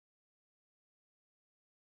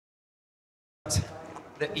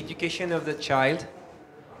the education of the child.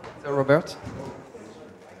 So, Robert?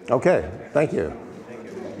 Okay, thank you.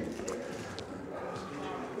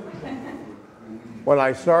 When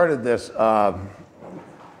I started this,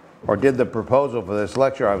 or did the proposal for this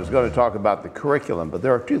lecture, I was going to talk about the curriculum, but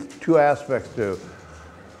there are two aspects to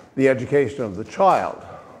the education of the child.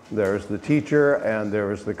 There's the teacher and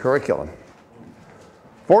there is the curriculum.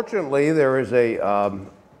 Fortunately, there is a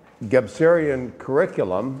Gebser-Jung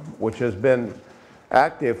curriculum which has been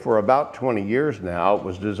active for about 20 years now. It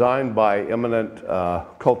was designed by eminent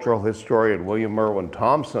cultural historian William Merwin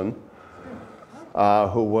Thompson,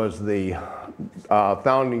 who was the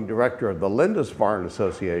founding director of the Lindisfarne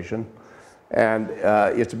Association, and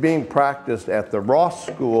it's being practiced at the Ross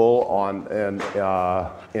School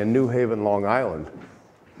in New Haven, Long Island.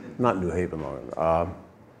 Not New Haven, Long Island.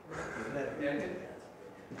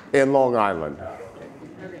 In Long Island.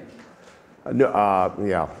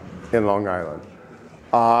 Yeah, in Long Island.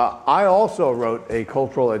 I also wrote a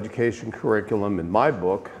cultural education curriculum in my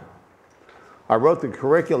book. I wrote the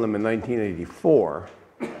curriculum in 1984.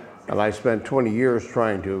 And I spent 20 years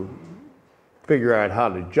trying to figure out how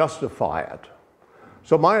to justify it.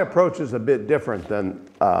 So my approach is a bit different than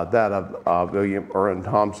that of William Merwin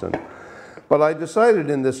Thompson. But I decided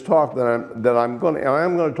in this talk that I am going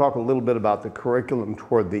to talk a little bit about the curriculum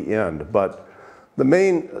toward the end. But the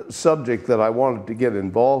main subject that I wanted to get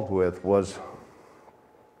involved with was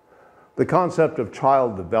the concept of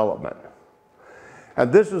child development.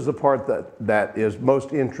 And this is the part that is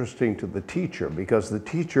most interesting to the teacher, because the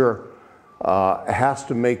teacher has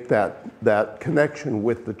to make that connection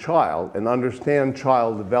with the child and understand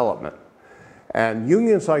child development. And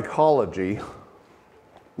Jungian psychology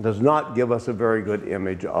does not give us a very good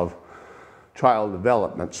image of child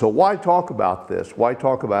development. So why talk about this? Why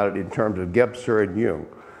talk about it in terms of Gebser and Jung?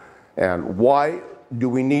 And why do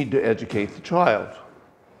we need to educate the child?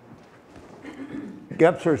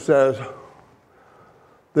 Gebser says,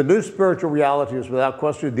 the new spiritual reality is without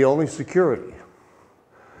question the only security.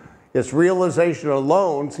 Its realization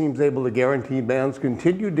alone seems able to guarantee man's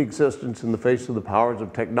continued existence in the face of the powers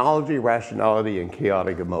of technology, rationality, and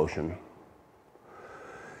chaotic emotion.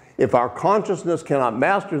 If our consciousness cannot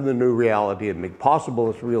master the new reality and make possible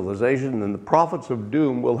its realization, then the prophets of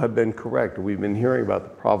doom will have been correct. We've been hearing about the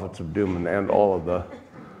prophets of doom and all of the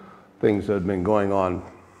things that have been going on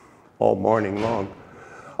all morning long.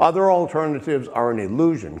 Other alternatives are an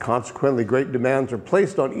illusion. Consequently, great demands are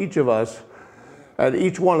placed on each of us, and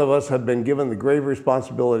each one of us have been given the grave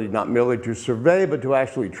responsibility not merely to survey, but to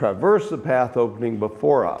actually traverse the path opening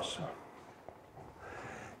before us.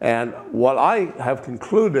 And what I have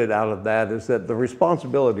concluded out of that is that the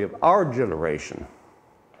responsibility of our generation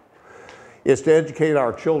is to educate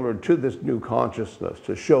our children to this new consciousness,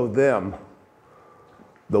 to show them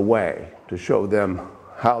the way, to show them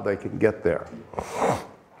how they can get there.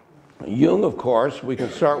 Jung, of course, we can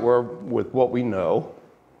start with what we know,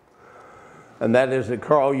 and that is that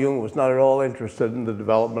Carl Jung was not at all interested in the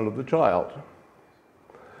development of the child.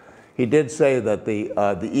 He did say that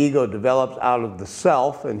the ego develops out of the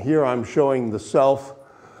self, and here I'm showing the self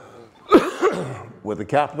with a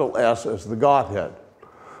capital S as the Godhead.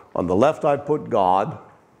 On the left I put God,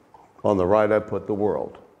 on the right I put the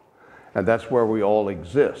world. And that's where we all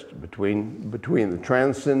exist, between the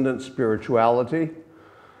transcendent spirituality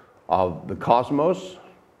of the cosmos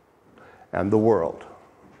and the world.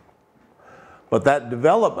 But that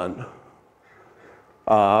development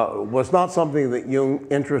was not something that Jung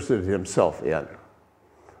interested himself in.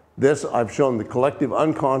 This, I've shown the collective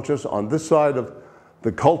unconscious on this side of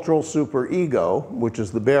the cultural superego, which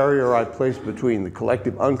is the barrier I place between the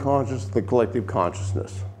collective unconscious and the collective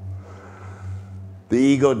consciousness. The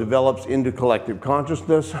ego develops into collective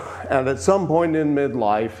consciousness, and at some point in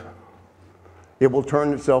midlife, it will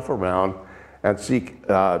turn itself around and seek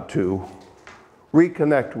to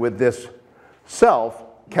reconnect with this self,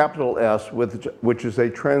 capital S, which is a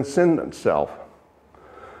transcendent self.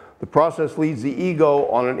 The process leads the ego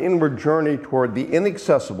on an inward journey toward the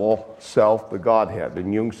inaccessible self, the Godhead.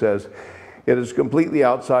 And Jung says, it is completely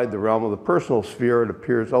outside the realm of the personal sphere. It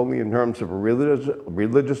appears only in terms of a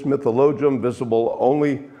religious mythologium, visible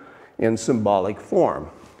only in symbolic form.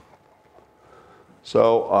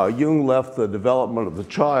 So Jung left the development of the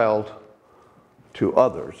child to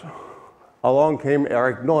others. Along came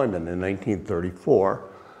Erich Neumann in 1934,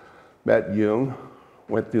 met Jung,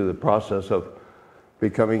 went through the process of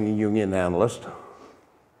becoming a Jungian analyst,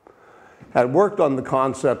 had worked on the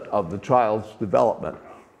concept of the child's development.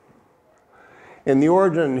 In The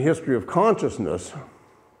Origin and History of Consciousness,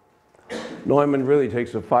 Neumann really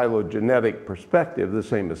takes a phylogenetic perspective, the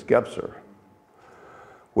same as Gebser,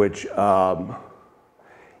 which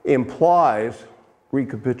implies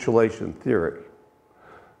recapitulation theory.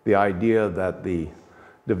 The idea that the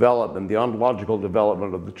development, the ontological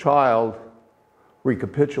development of the child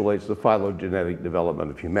recapitulates the phylogenetic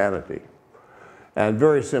development of humanity. And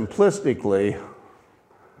very simplistically,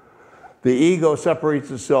 the ego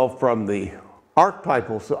separates itself from the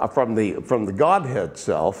archetypal, from the Godhead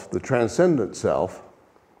self, the transcendent self,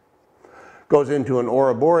 goes into an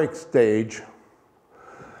Ouroboros stage,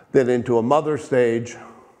 then into a mother stage,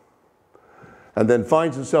 and then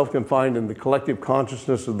finds itself confined in the collective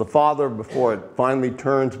consciousness of the father before it finally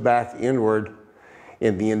turns back inward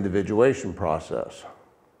in the individuation process.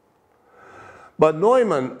 But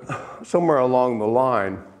Neumann, somewhere along the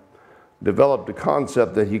line, developed a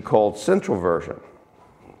concept that he called central version.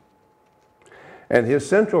 And his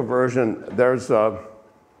central version, there's a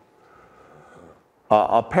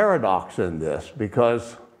paradox in this,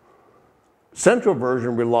 because central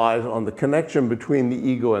version relies on the connection between the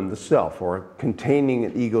ego and the self, or containing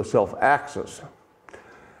an ego-self axis.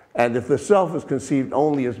 And if the self is conceived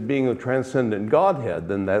only as being a transcendent Godhead,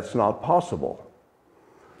 then that's not possible,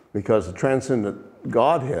 because the transcendent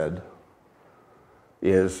Godhead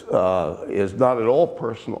is not at all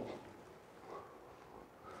personal.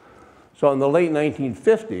 So in the late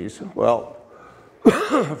 1950s, well,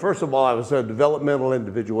 first of all, I would say developmental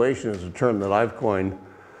individuation is a term that I've coined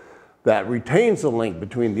that retains the link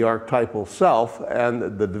between the archetypal self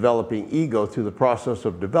and the developing ego through the process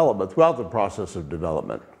of development, throughout the process of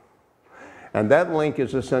development. And that link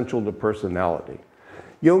is essential to personality.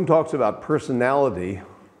 Jung talks about personality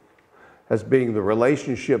as being the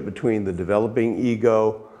relationship between the developing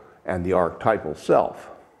ego and the archetypal self,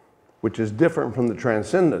 which is different from the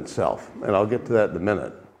transcendent self, and I'll get to that in a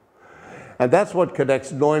minute. And that's what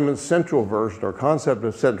connects Neumann's central version, or concept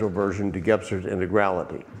of central version, to Gebser's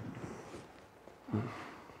integrality.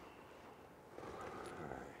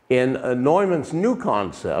 In Neumann's new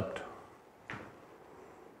concept,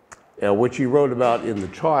 which he wrote about in The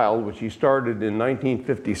Child, which he started in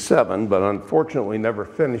 1957, but unfortunately never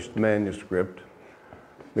finished the manuscript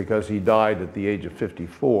because he died at the age of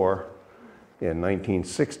 54 in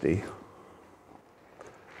 1960.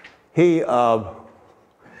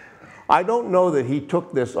 I don't know that he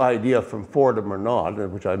took this idea from Fordham or not,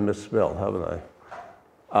 which I misspelled, haven't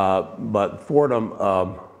I? But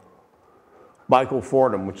Fordham, Michael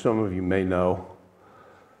Fordham, which some of you may know,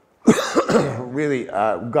 really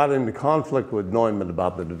got into conflict with Neumann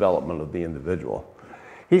about the development of the individual.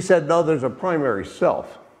 He said, no, there's a primary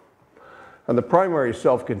self. And the primary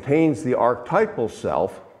self contains the archetypal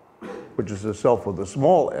self, which is the self with a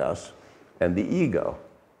small s, and the ego.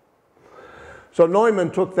 So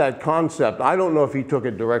Neumann took that concept. I don't know if he took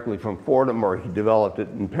it directly from Fordham or he developed it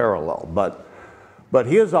in parallel, but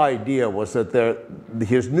his idea was that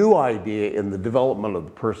his new idea in the development of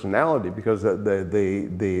the personality, because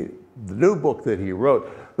the new book that he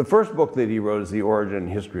wrote, the first book that he wrote is The Origin and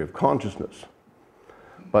History of Consciousness.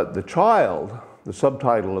 But The Child, the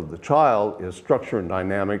subtitle of The Child is Structure and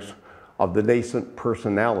Dynamics of the Nascent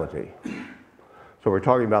Personality. So we're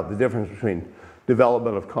talking about the difference between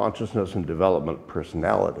development of consciousness and development of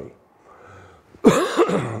personality.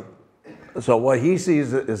 So what he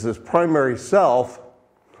sees is this primary self,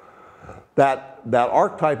 that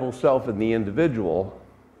archetypal self in the individual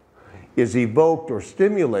is evoked or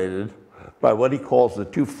stimulated by what he calls the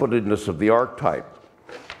two-footedness of the archetype.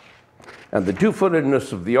 And the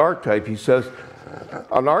two-footedness of the archetype, he says,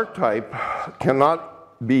 an archetype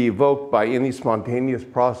cannot be evoked by any spontaneous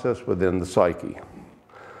process within the psyche.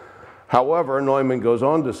 However, Neumann goes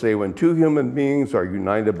on to say, when two human beings are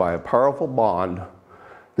united by a powerful bond,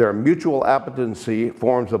 their mutual appetency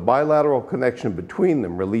forms a bilateral connection between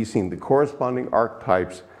them, releasing the corresponding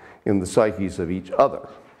archetypes in the psyches of each other.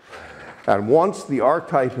 And once the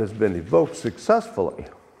archetype has been evoked successfully,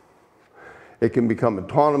 it can become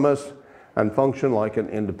autonomous and function like an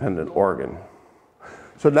independent organ.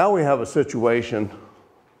 So now we have a situation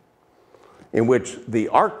in which the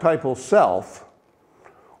archetypal self,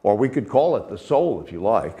 or we could call it the soul if you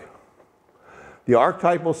like, the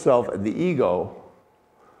archetypal self and the ego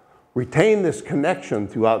retain this connection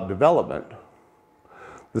throughout development.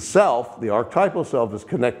 The self, the archetypal self, is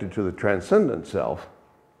connected to the transcendent self,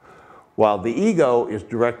 while the ego is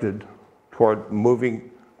directed toward moving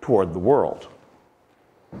toward the world.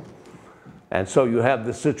 And so you have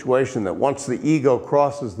this situation that once the ego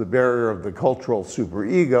crosses the barrier of the cultural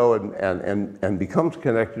superego and becomes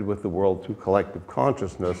connected with the world through collective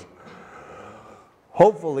consciousness,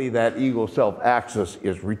 hopefully that ego-self axis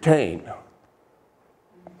is retained.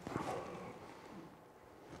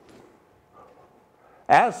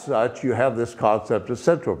 As such, you have this concept of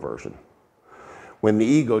central version, when the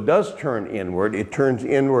ego does turn inward, it turns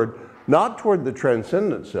inward not toward the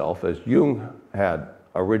transcendent self, as Jung had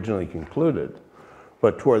originally concluded,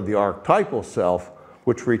 but toward the archetypal self,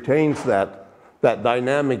 which retains that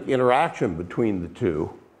dynamic interaction between the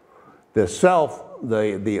two. The self,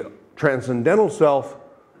 the transcendental self,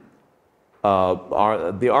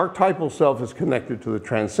 the archetypal self is connected to the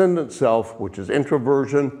transcendent self, which is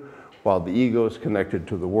introversion, while the ego is connected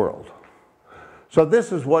to the world. So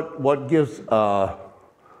this is what gives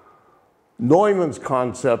Neumann's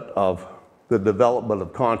concept of the development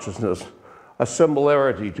of consciousness a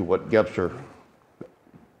similarity to what Gebser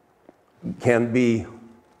can be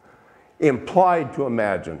implied to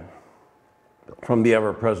imagine from the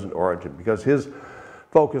ever-present origin, because his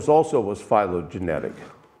focus also was phylogenetic.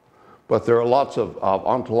 But there are lots of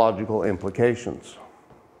ontological implications.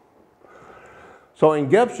 So in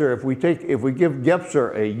Gebser, if we give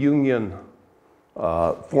Gebser a Jungian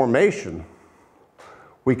formation,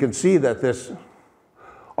 we can see that this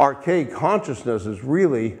archaic consciousness is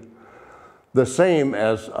really the same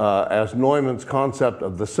as Neumann's concept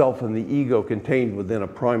of the self and the ego contained within a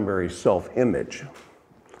primary self-image.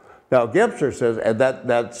 Now Gebser says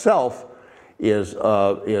that self is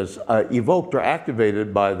evoked or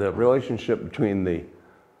activated by the relationship between the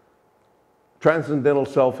transcendental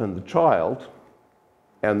self in the child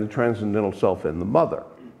and the transcendental self in the mother.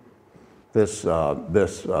 This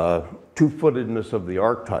two-footedness of the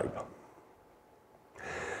archetype.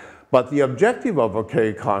 But the objective of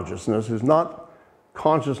archaic consciousness is not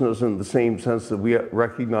consciousness in the same sense that we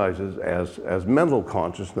recognize as mental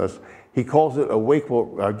consciousness. He calls it a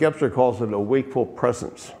wakeful, Gebser calls it a wakeful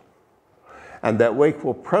presence. And that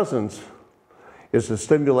wakeful presence is the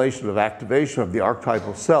stimulation of activation of the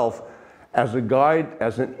archetypal self as a guide,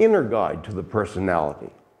 as an inner guide to the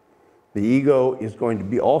personality. The ego is going to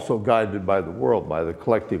be also guided by the world, by the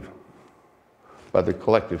collective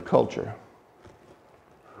culture.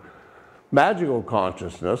 Magical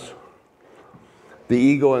consciousness, the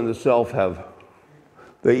ego and the self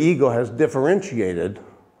the ego has differentiated,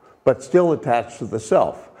 but still attached to the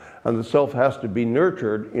self. And the self has to be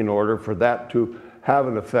nurtured in order for that to have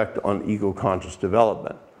an effect on ego-conscious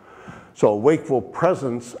development. So a wakeful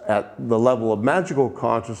presence at the level of magical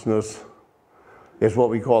consciousness is what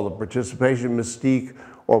we call the participation mystique,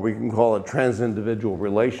 or we can call it trans-individual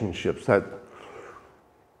relationships, that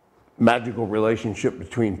magical relationship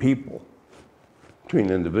between people,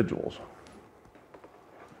 between individuals.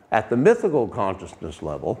 At the mythical consciousness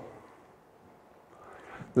level,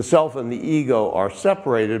 the self and the ego are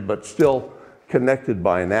separated but still connected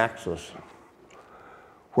by an axis,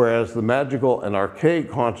 whereas the magical and archaic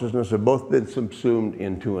consciousness have both been subsumed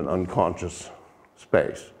into an unconscious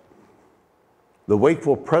space. The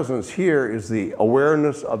wakeful presence here is the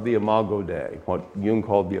awareness of the imago Dei, what Jung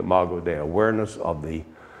called the imago Dei, awareness of the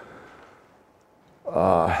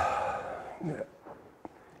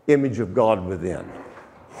image of God within.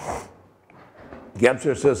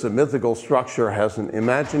 Gebser says the mythical structure has an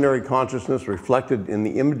imaginary consciousness reflected in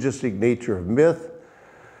the imagistic nature of myth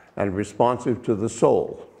and responsive to the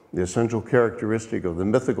soul. The essential characteristic of the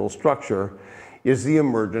mythical structure is the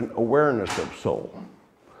emergent awareness of soul.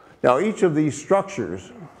 Now each of these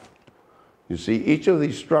structures, you see, each of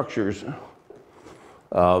these structures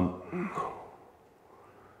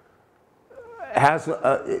has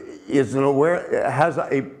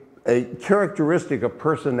a characteristic of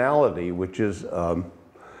personality which is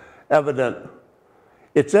evident.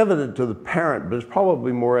 It's evident to the parent, but it's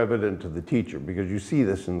probably more evident to the teacher, because you see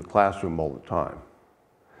this in the classroom all the time.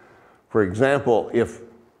 For example, if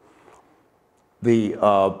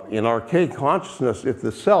in archaic consciousness, if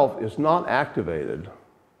the self is not activated,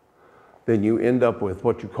 then you end up with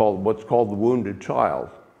what's called the wounded child,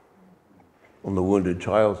 or the wounded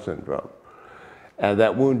child syndrome. And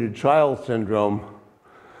that wounded child syndrome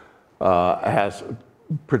has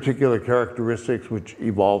particular characteristics which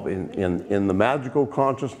evolve in the magical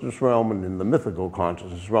consciousness realm and in the mythical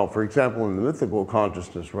consciousness realm. For example, in the mythical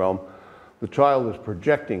consciousness realm, the child is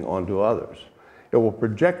projecting onto others. It will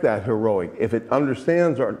project that heroic. If it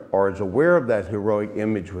understands or is aware of that heroic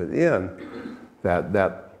image within,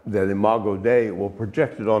 that imago Dei, will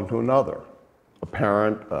project it onto another, a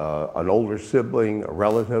parent, an older sibling, a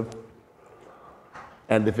relative.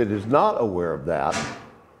 And if it is not aware of that,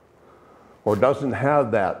 or doesn't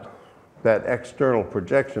have that external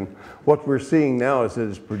projection, what we're seeing now is that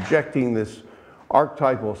it's projecting this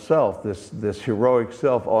archetypal self, this heroic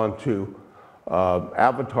self, onto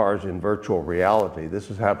avatars in virtual reality. This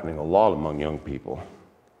is happening a lot among young people.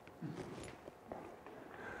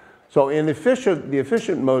 So in the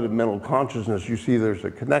efficient mode of mental consciousness, you see there's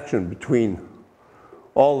a connection between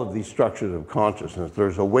all of these structures of consciousness.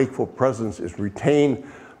 There's a wakeful presence is retained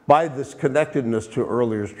by this connectedness to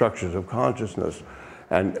earlier structures of consciousness.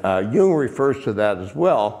 And Jung refers to that as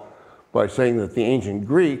well by saying that the ancient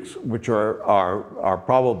Greeks, which are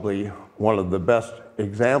probably one of the best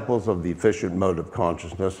examples of the efficient mode of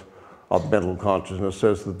consciousness, of mental consciousness,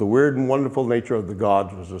 says that the weird and wonderful nature of the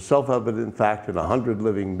gods was a self-evident fact in 100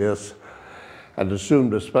 living myths and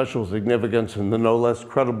assumed a special significance in the no less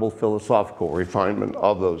credible philosophical refinement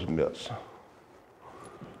of those myths.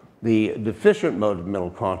 The deficient mode of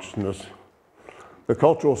mental consciousness, the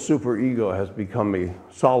cultural superego, has become a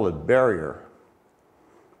solid barrier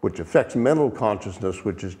which affects mental consciousness,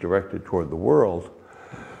 which is directed toward the world.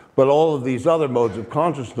 But all of these other modes of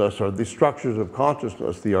consciousness, or the structures of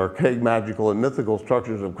consciousness, the archaic, magical, and mythical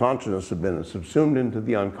structures of consciousness, have been subsumed into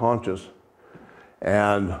the unconscious.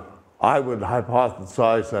 And I would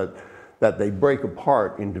hypothesize that they break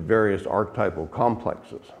apart into various archetypal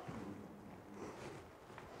complexes.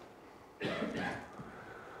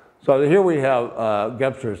 So here we have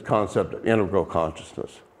Gebser's concept of integral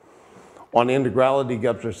consciousness. On integrality,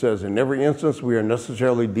 Gebser says, in every instance, we are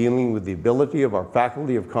necessarily dealing with the ability of our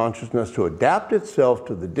faculty of consciousness to adapt itself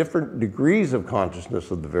to the different degrees of consciousness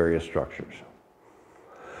of the various structures.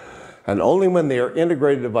 And only when they are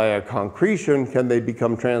integrated via concretion can they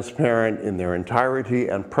become transparent in their entirety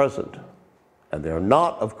and present. And they are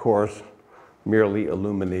not, of course, merely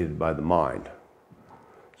illuminated by the mind.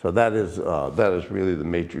 So that is really the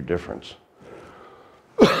major difference.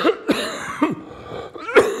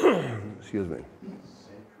 Excuse me.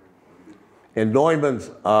 In Neumann's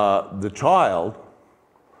The Child,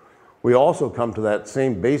 we also come to that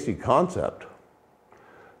same basic concept.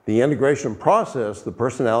 The integration process, the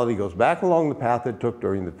personality goes back along the path it took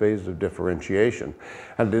during the phase of differentiation.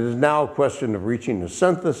 And it is now a question of reaching a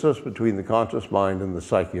synthesis between the conscious mind and the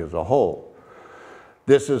psyche as a whole.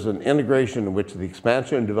 This is an integration in which the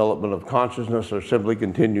expansion and development of consciousness are simply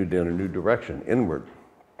continued in a new direction, inward.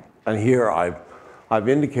 And here I've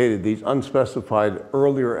indicated these unspecified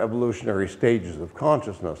earlier evolutionary stages of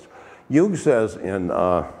consciousness. Jung says in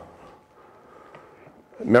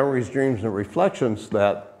Memories, Dreams, and Reflections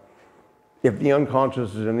that if the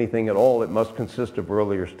unconscious is anything at all, it must consist of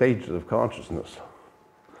earlier stages of consciousness.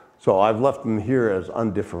 So I've left them here as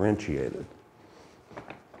undifferentiated.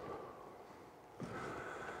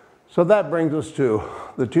 So that brings us to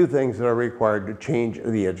the two things that are required to change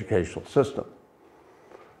the educational system.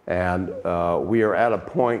 And we are at a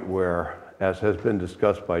point where, as has been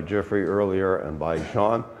discussed by Jeffrey earlier and by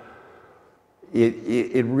Jean,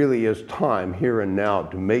 it really is time here and now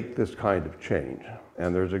to make this kind of change.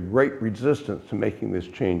 And there's a great resistance to making this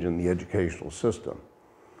change in the educational system.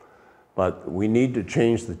 But we need to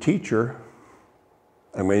change the teacher,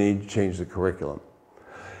 and we need to change the curriculum.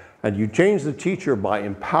 And you change the teacher by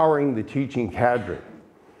empowering the teaching cadre.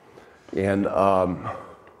 And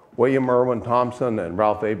William Irwin Thompson and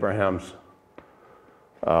Ralph Abraham's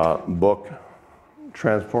book,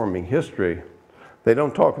 Transforming History, they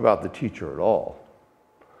don't talk about the teacher at all.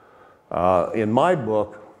 In my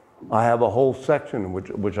book, I have a whole section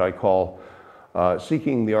which I call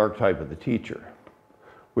Seeking the Archetype of the Teacher,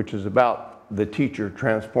 which is about the teacher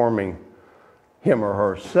transforming him or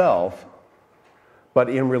herself, but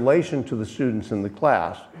in relation to the students in the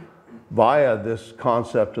class via this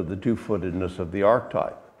concept of the two-footedness of the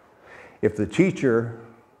archetype. If the teacher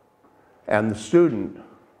and the student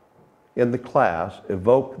in the class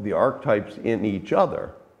evoke the archetypes in each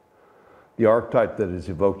other, the archetype that is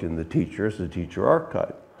evoked in the teacher is the teacher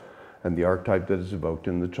archetype. And the archetype that is evoked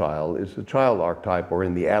in the child is the child archetype, or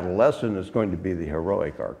in the adolescent is going to be the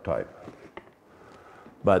heroic archetype.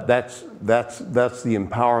 But that's the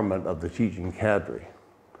empowerment of the teaching cadre.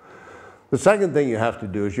 The second thing you have to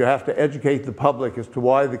do is you have to educate the public as to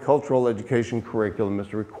why the cultural education curriculum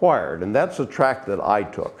is required. And that's a track that I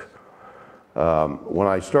took. When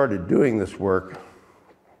I started doing this work,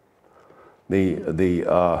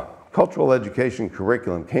 the cultural education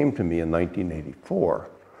curriculum came to me in 1984.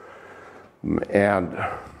 And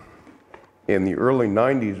in the early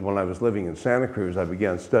 90s, when I was living in Santa Cruz, I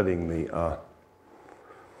began studying the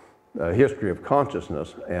history of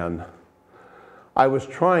consciousness. And I was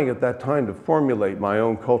trying at that time to formulate my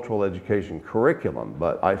own cultural education curriculum,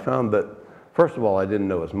 but I found that, first of all, I didn't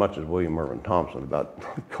know as much as William Irwin Thompson about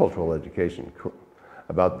cultural education,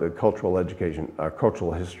 about the cultural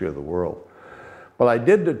history of the world. But I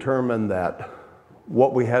did determine that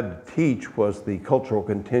what we had to teach was the cultural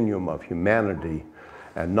continuum of humanity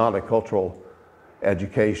and not a cultural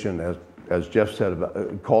education, as Jeff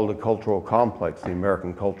said, called a cultural complex, the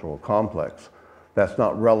American cultural complex, That's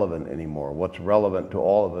not relevant anymore. What's relevant to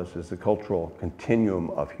all of us is the cultural continuum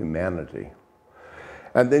of humanity.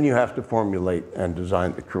 And then you have to formulate and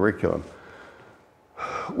design the curriculum,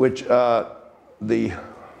 which the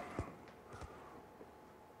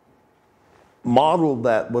model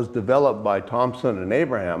that was developed by Thompson and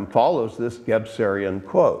Abraham follows this Gebser-Jung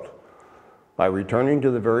quote. By returning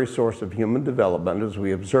to the very source of human development as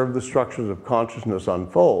we observe the structures of consciousness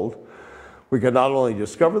unfold, we can not only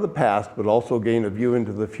discover the past, but also gain a view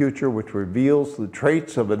into the future which reveals the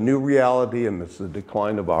traits of a new reality amidst the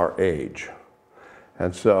decline of our age.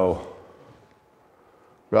 And so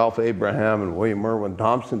Ralph Abraham and William Irwin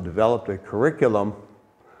Thompson developed a curriculum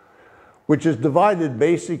which is divided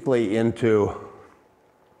basically into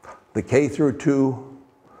the K through 2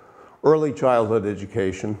 early childhood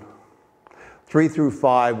education, 3 through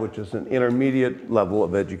 5, which is an intermediate level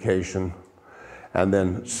of education, and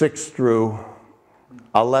then 6 through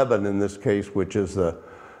 11 in this case, which is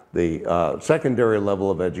the secondary level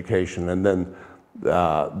of education, and then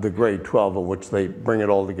the grade 12, in which they bring it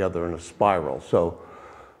all together in a spiral. So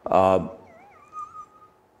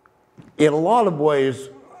in a lot of ways,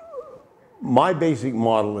 my basic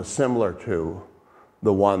model is similar to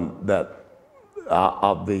the one that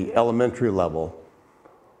of the elementary level,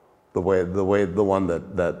 the one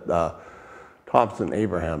that Thompson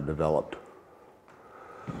Abraham developed.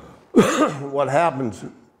 What happens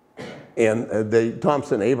in the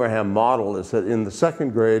Thompson Abraham model is that in the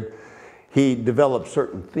second grade, he developed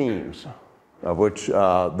certain themes, of which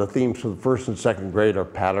the themes for the first and second grade are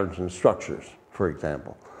patterns and structures, for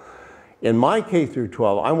example. In my K through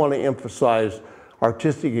 12, I want to emphasize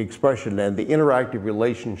artistic expression and the interactive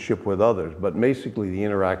relationship with others, but basically the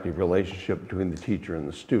interactive relationship between the teacher and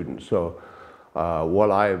the student. So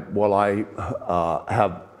what I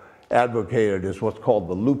have advocated is what's called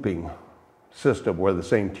the looping system, where the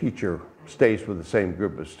same teacher stays with the same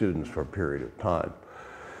group of students for a period of time.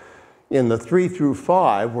 In the 3 through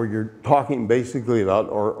 5, where you're talking basically about,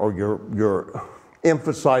 or you're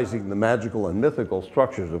emphasizing the magical and mythical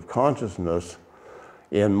structures of consciousness,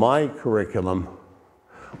 in my curriculum,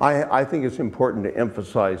 I think it's important to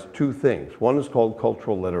emphasize two things. One is called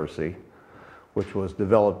cultural literacy, which was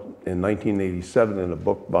developed in 1987 in a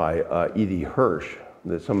book by E.D. Hirsch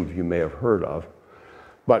that some of you may have heard of.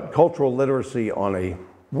 But cultural literacy on a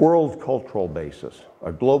world cultural basis,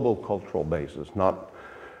 a global cultural basis,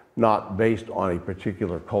 not based on a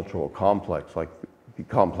particular cultural complex like the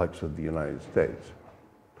complex of the United States.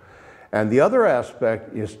 And the other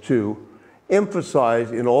aspect is to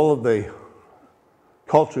emphasize in all of the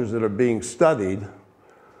cultures that are being studied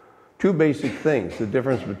two basic things: the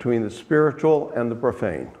difference between the spiritual and the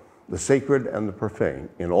profane, the sacred and the profane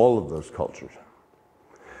in all of those cultures.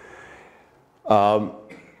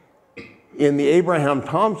 In the Abraham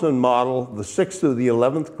Thompson model, the 6th through the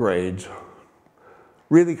 11th grades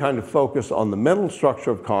really kind of focus on the mental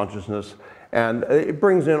structure of consciousness, and it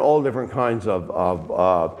brings in all different kinds of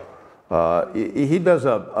he does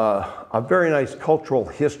a very nice cultural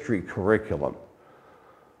history curriculum.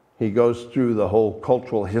 He goes through the whole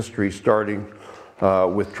cultural history, starting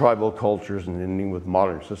with tribal cultures and ending with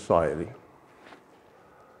modern society.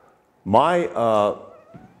 My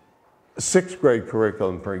 6th grade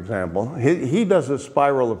curriculum, for example, he does a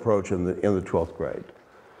spiral approach in the 12th grade.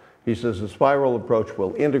 He says the spiral approach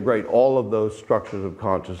will integrate all of those structures of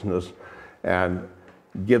consciousness and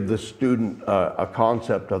give the student a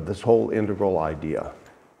concept of this whole integral idea.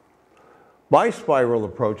 My spiral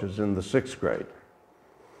approach is in the 6th grade.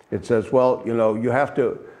 It says, well, you know, you have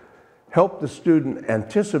to help the student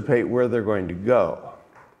anticipate where they're going to go.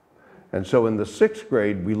 And so in the 6th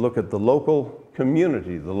grade, we look at the local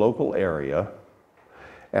community, the local area,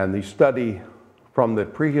 and they study from the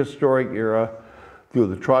prehistoric era through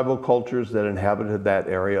the tribal cultures that inhabited that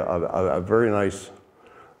area. A very nice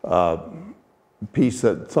piece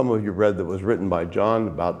that some of you read that was written by John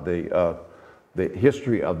about the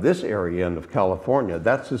history of this area and of California.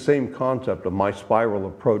 That's the same concept of my spiral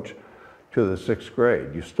approach to the 6th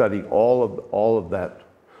grade. You study all of that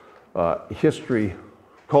history,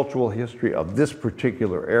 cultural history of this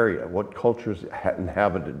particular area, what cultures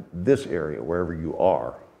inhabited this area, wherever you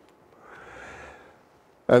are.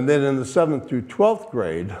 And then in the 7th through 12th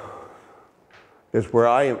grade is where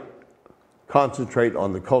I concentrate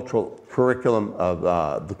on the cultural curriculum of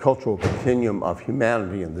the cultural continuum of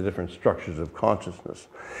humanity and the different structures of consciousness.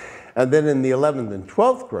 And then in the 11th and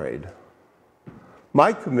 12th grade,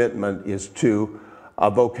 my commitment is to a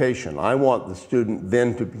vocation. I want the student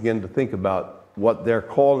then to begin to think about what their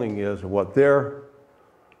calling is, what their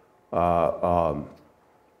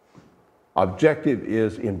objective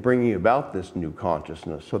is in bringing about this new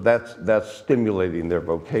consciousness. So that's stimulating their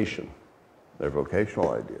vocation, their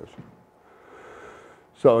vocational ideas.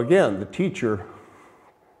 So again, the teacher,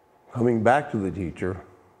 coming back to the teacher,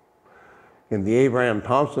 in the Abraham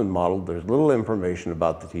Thompson model, there's little information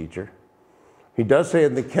about the teacher. He does say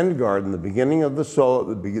in the kindergarten, the beginning of the soul,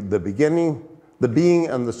 the being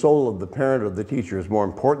and the soul of the parent or the teacher is more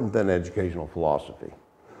important than educational philosophy,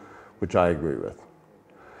 which I agree with.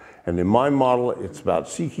 And in my model, it's about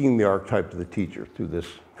seeking the archetype of the teacher through this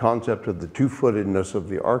concept of the two-footedness of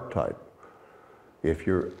the archetype. If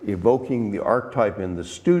you're evoking the archetype in the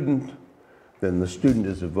student, then the student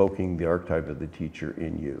is evoking the archetype of the teacher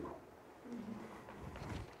in you.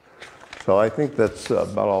 So I think that's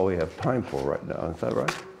about all we have time for right now. Is that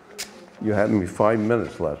right? You had me 5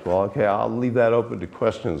 minutes left. Well, okay, I'll leave that open to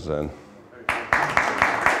questions then.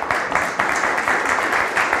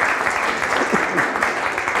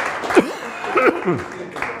 I'm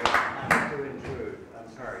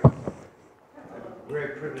sorry. Very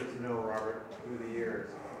privileged to know Robert through the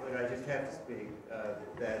years, but I just have to speak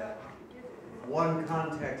that one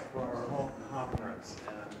context for our whole conference,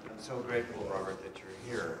 and I'm so grateful, Robert, that you're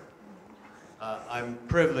here. I'm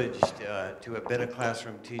privileged to have been a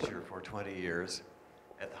classroom teacher for 20 years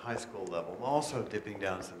at the high school level. I'm also dipping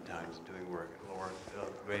down sometimes and doing work at lower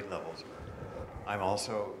grade levels. I'm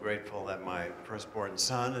also grateful that my firstborn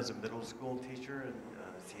son is a middle school teacher in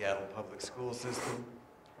the Seattle public school system.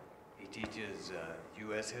 He teaches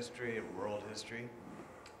U.S. history and world history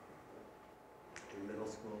in middle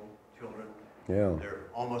school children. Yeah. They're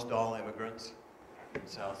almost all immigrants in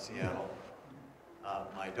South Seattle.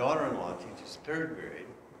 My daughter-in-law teaches third grade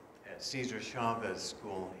at Cesar Chavez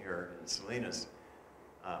School here in Salinas.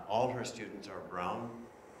 All her students are brown.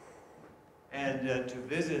 And to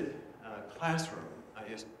visit a classroom,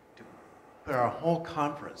 to put our whole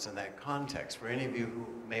conference in that context, for any of you who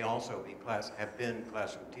may also be have been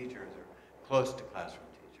classroom teachers or close to classroom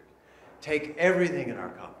teachers, take everything in our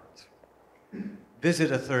conference.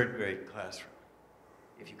 Visit a third grade classroom,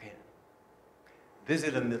 if you can.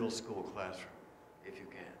 Visit a middle school classroom, if you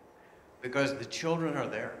can, because the children are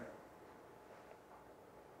there.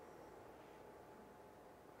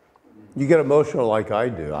 You get emotional like I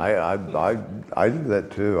do. I do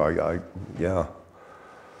that too. Yeah.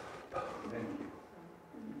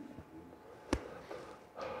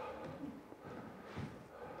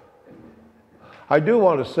 I do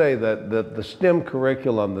want to say that the STEM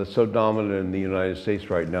curriculum that's so dominant in the United States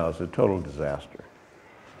right now is a total disaster.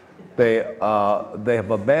 They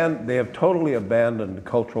have totally abandoned the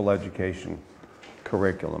cultural education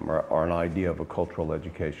curriculum, or an idea of a cultural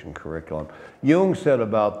education curriculum. Jung said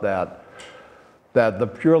about that the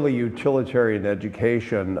purely utilitarian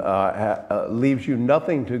education leaves you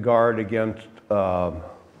nothing to guard against the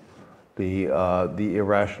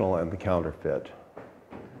irrational and the counterfeit.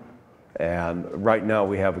 And right now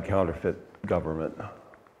we have a counterfeit government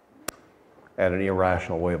and an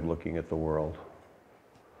irrational way of looking at the world.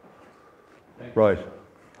 Right.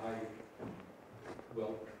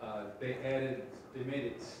 They made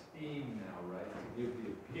it STEAM now, right? To give the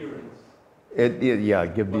appearance. Yeah,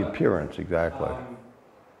 give the appearance, exactly.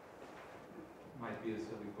 Might be a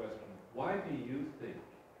silly question. Why do you think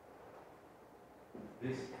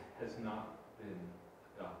this has not been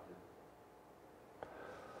adopted?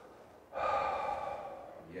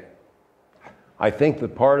 Yeah. I think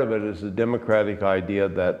that part of it is the democratic idea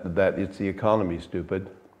that it's the economy, stupid,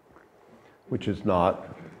 which is not.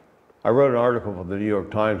 I wrote an article for the New York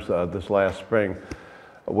Times this last spring,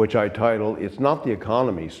 which I titled, "It's not the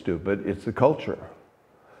economy, stupid, it's the culture."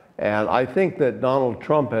 And I think that Donald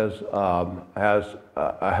Trump has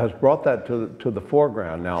brought that to the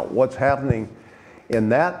foreground. Now, what's happening in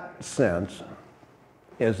that sense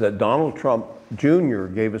is that Donald Trump Jr.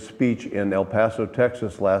 gave a speech in El Paso,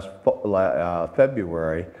 Texas last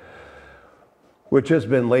February, which has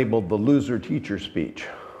been labeled the loser teacher speech.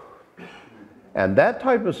 And that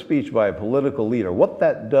type of speech by a political leader, what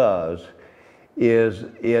that does is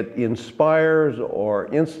it inspires or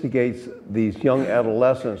instigates these young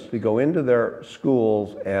adolescents to go into their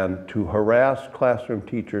schools and to harass classroom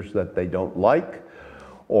teachers that they don't like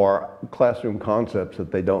or classroom concepts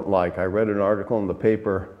that they don't like. I read an article in the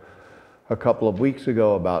paper a couple of weeks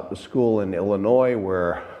ago about the school in Illinois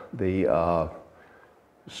where the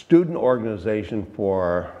student organization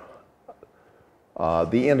for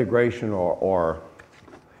the integration or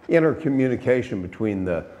intercommunication between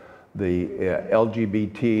the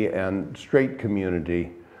LGBT and straight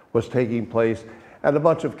community was taking place, and a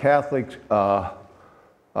bunch of Catholic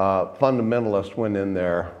fundamentalists went in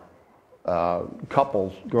there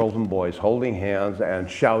couples, girls and boys, holding hands and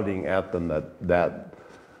shouting at them that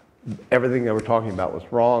everything they were talking about was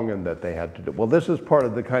wrong and that they had to do. Well, this is part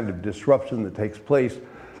of the kind of disruption that takes place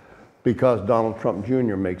because Donald Trump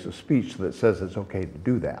Jr. makes a speech that says it's okay to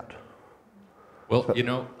do that. Well, you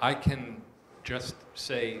know, I can just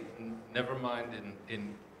say, never mind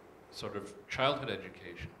in sort of childhood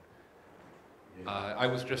education. I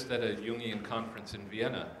was just at a Jungian conference in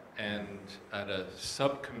Vienna, and at a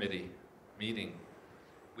subcommittee meeting,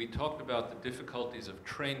 we talked about the difficulties of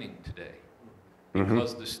training today,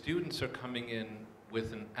 because the students are coming in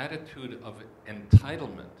with an attitude of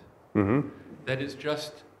entitlement that is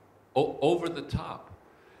just over the top.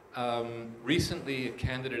 Recently, a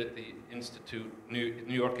candidate at the Institute, New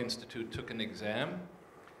York Institute, took an exam,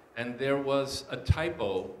 and there was a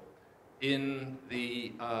typo in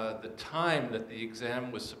the time that the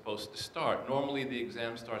exam was supposed to start. Normally, the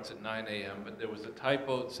exam starts at 9 a.m., but there was a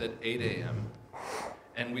typo that said 8 a.m.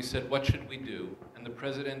 And we said, what should we do? And the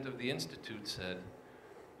president of the Institute said,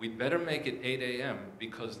 we'd better make it 8 a.m.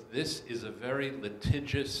 because this is a very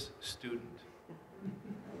litigious student.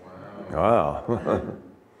 Wow.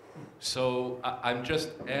 So I'm just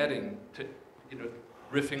adding to, you know,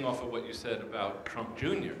 riffing off of what you said about Trump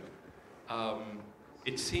Jr.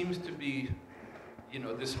 It seems to be, you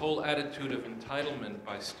know, this whole attitude of entitlement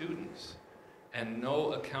by students and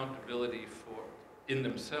no accountability in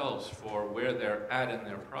themselves for where they're at in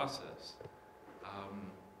their process.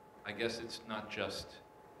 I guess it's not just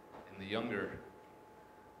with the younger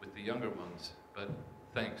ones, but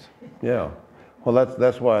thanks. Yeah. Well,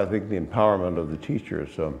 that's why I think the empowerment of the teacher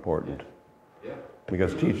is so important. Yeah.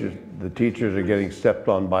 Because the teachers are getting stepped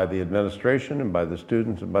on by the administration and by the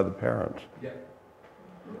students and by the parents. Yeah.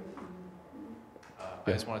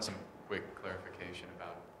 I just wanted some quick clarification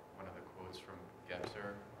about one of the quotes from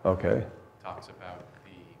Gebser. Okay. Talks about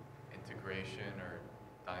the integration or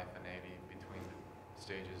diaphaneity between the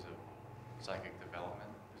stages of psychic development.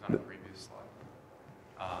 It's on a previous slide.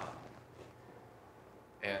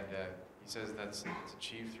 And he says it's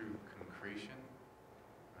achieved through concretion.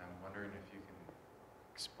 I'm wondering if you can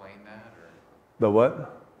explain that, or The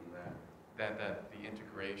what? that the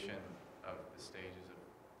integration of the stages of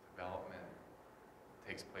development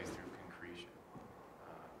takes place through concretion.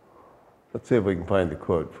 Let's see if we can find the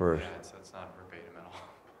quote first. Yeah, that's not verbatim at all.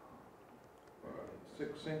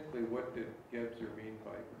 Succinctly, what did Gebser mean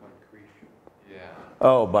by concretion? Yeah.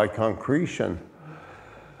 Oh, by concretion.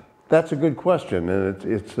 That's a good question, and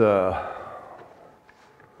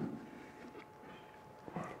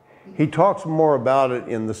he talks more about it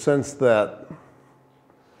in the sense that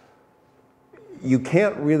you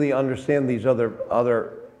can't really understand these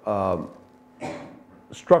other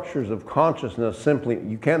structures of consciousness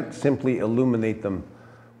you can't simply illuminate them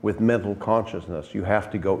with mental consciousness. You have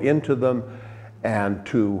to go into them, and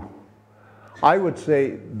I would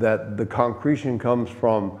say that the concretion comes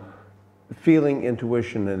from feeling,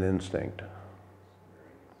 intuition, and instinct.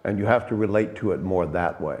 And you have to relate to it more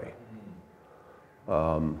that way.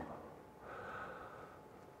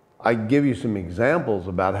 I give you some examples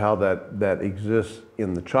about how that exists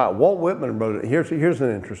in the child. Walt Whitman wrote it. Here's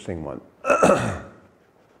an interesting one.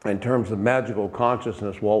 In terms of magical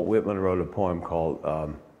consciousness, Walt Whitman wrote a poem called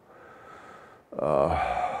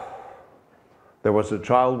There Was a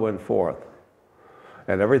Child Went Forth,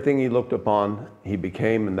 and everything he looked upon, he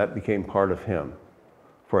became, and that became part of him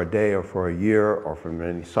for a day or for a year or for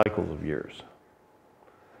many cycles of years.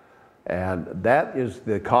 And that is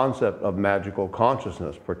the concept of magical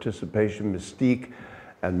consciousness, participation, mystique,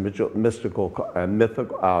 and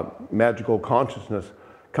magical consciousness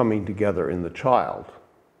coming together in the child.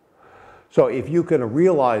 So if you can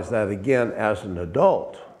realize that again as an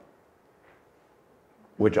adult,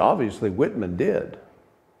 which obviously Whitman did,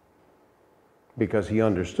 because he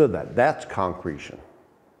understood that, that's concretion.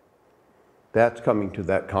 That's coming to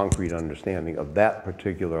that concrete understanding of that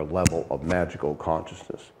particular level of magical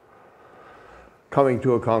consciousness. Coming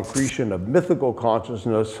to a concretion of mythical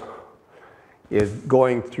consciousness is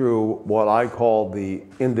going through what I call the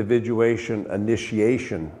individuation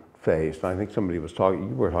initiation phase. And I think you were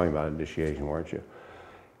talking about initiation, weren't you?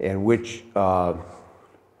 In which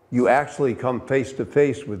you actually come face to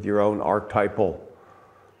face with your own archetypal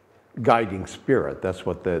guiding spirit. That's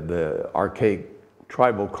what the archaic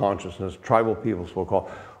tribal consciousness, tribal peoples will call.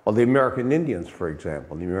 Well, the American Indians, for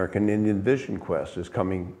example, the American Indian Vision Quest is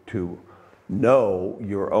coming to know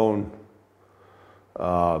your own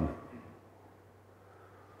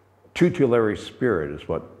tutelary spirit, is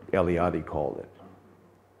what Eliade called it.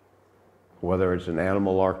 Whether it's an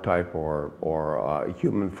animal archetype or a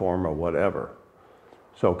human form or whatever.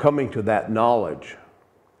 So coming to that knowledge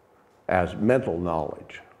as mental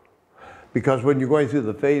knowledge. Because when you're going through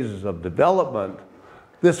the phases of development,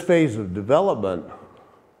 this phase of development,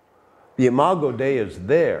 the imago Dei is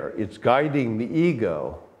there. It's guiding the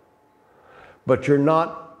ego, but you're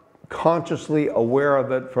not consciously aware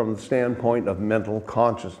of it from the standpoint of mental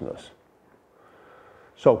consciousness.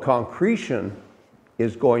 So concretion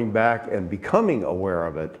is going back and becoming aware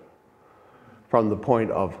of it from the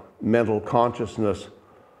point of mental consciousness,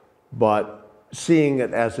 but seeing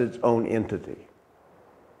it as its own entity.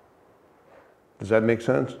 Does that make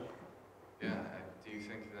sense? Yeah, do you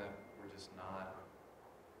think that we're just not,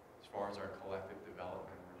 as far as our collective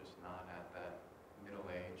development, we're just not at that middle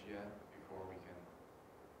age yet before we can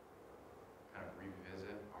kind of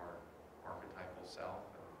revisit our archetypal self?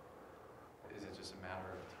 Is it just a matter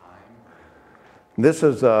of time? This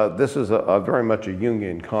is very much a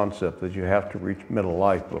Jungian concept that you have to reach middle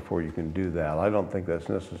life before you can do that. I don't think that's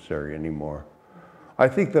necessary anymore. I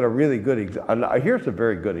think that a really good here's a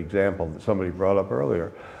very good example that somebody brought up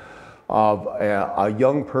earlier of a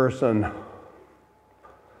young person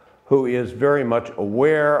who is very much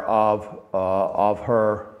aware of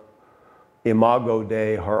her imago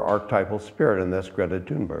Dei, her archetypal spirit, and that's Greta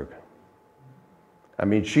Thunberg. I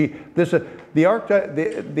mean, the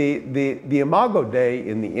imago Dei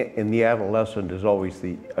in the adolescent is always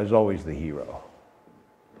the hero,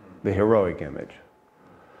 the heroic image.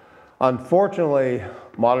 Unfortunately,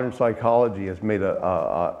 modern psychology has made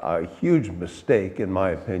a huge mistake, in my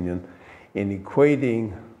opinion, in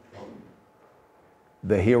equating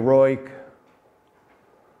the heroic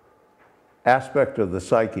aspect of the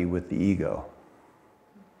psyche with the ego.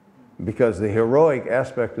 Because the heroic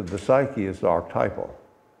aspect of the psyche is archetypal.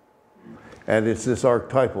 And it's this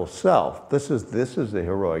archetypal self. This is the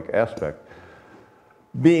heroic aspect.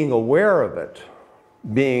 Being aware of it,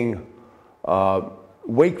 being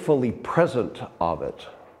wakefully present of it,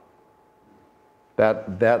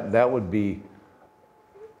 that would be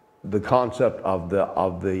the concept of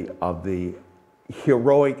the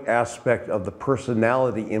heroic aspect of the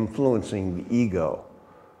personality influencing the ego.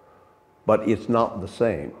 But it's not the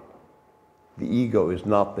same. The ego is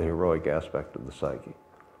not the heroic aspect of the psyche.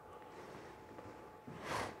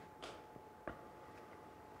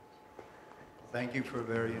 Thank you for a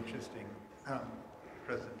very interesting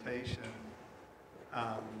presentation.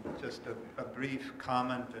 Just a brief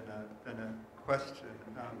comment and a question.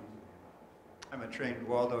 I'm a trained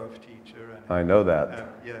Waldorf teacher. And, I know that.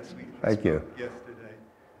 Yes, we Thank you. spoke yesterday.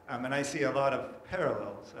 And I see a lot of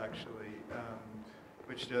parallels, actually,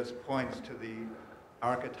 which just points to the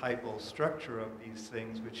archetypal structure of these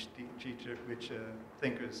things, which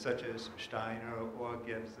thinkers such as Steiner or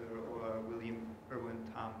Gebser or William Irwin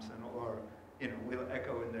Thompson or will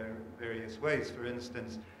echo in their various ways. For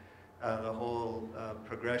instance, the whole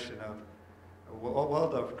progression of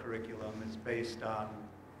Waldorf curriculum is based on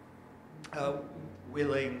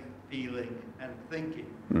willing, feeling, and thinking.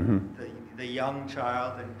 Mm-hmm. The young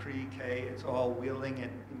child in pre-K, it's all willing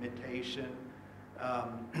and imitation.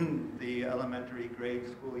 The elementary grade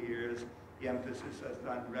school years, the emphasis is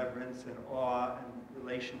on reverence and awe and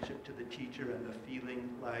relationship to the teacher and the feeling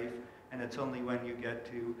life. And it's only when you get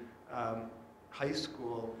to high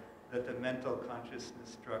school that the mental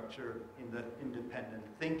consciousness structure in the independent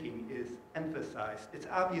thinking is emphasized. It's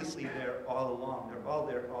obviously there all along. They're all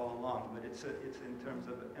there all along, but it's in terms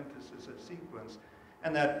of emphasis of sequence.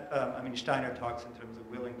 And that, Steiner talks in terms of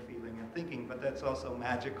willing, feeling, and thinking, but that's also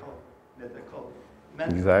magical, mythical,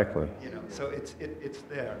 mental. Exactly. So it's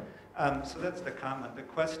there. So that's the comment. The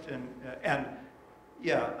question,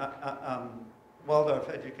 Waldorf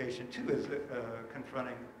education too is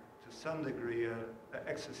confronting to some degree an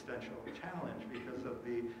existential challenge because of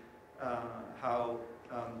the how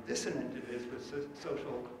dissonant it is with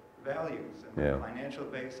social values and financial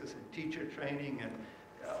basis and teacher training and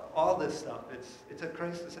all this stuff. It's a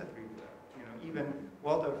crisis everywhere. Even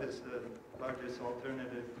Waldorf is the largest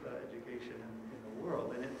alternative education in the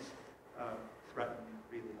world, and it's threatened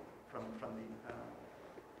really from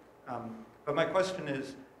the. But my question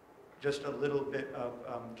is just a little bit of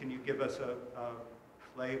can you give us a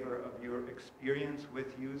flavor of your experience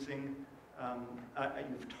with using,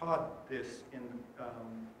 you've taught this in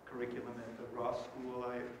curriculum at the Ross School,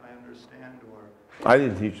 I understand, or? I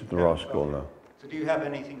didn't teach at the Ross School, no. So do you have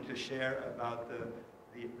anything to share about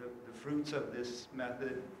the fruits of this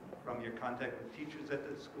method from your contact with teachers at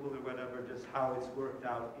the school or whatever, just how it's worked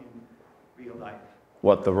out in real life?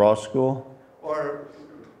 What, the Ross School? Or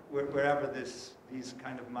wherever these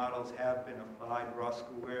kind of models have been applied, Ross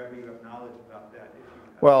School, wherever you have knowledge about that.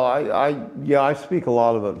 Well, I speak a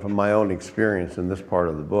lot of it from my own experience in this part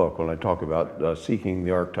of the book when I talk about seeking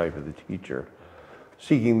the archetype of the teacher.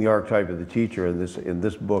 Seeking the Archetype of the Teacher in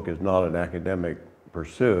this book is not an academic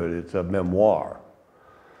pursuit. It's a memoir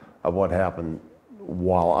of what happened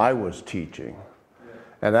while I was teaching.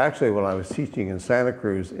 And actually, when I was teaching in Santa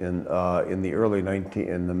Cruz in the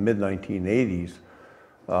mid 1980s,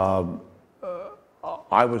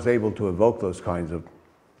 I was able to evoke those kinds of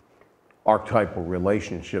archetypal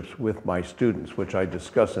relationships with my students, which I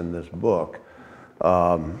discuss in this book.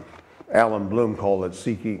 Alan Bloom called it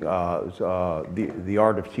seeking the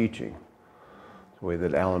art of teaching. The way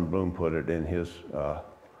that Alan Bloom put it in his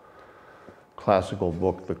classical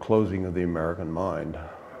book, The Closing of the American Mind,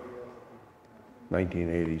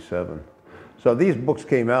 1987. So these books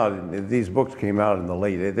came out in the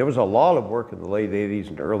late 80s. There was a lot of work in the late 80s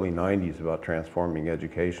and early 90s about transforming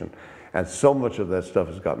education, and so much of that stuff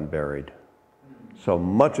has gotten buried. So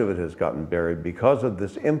much of it has gotten buried because of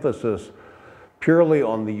this emphasis purely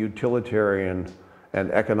on the utilitarian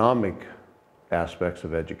and economic aspects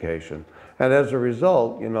of education. And as a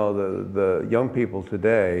result, you know, the young people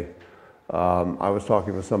today, I was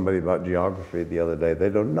talking with somebody about geography the other day. They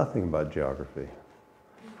know nothing about geography,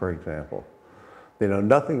 for example. They know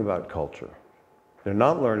nothing about culture. They're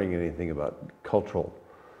not learning anything about cultural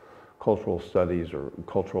studies or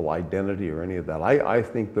cultural identity or any of that. I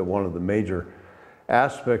think that one of the major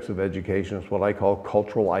aspects of education is what I call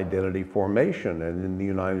cultural identity formation. And in the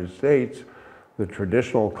United States, the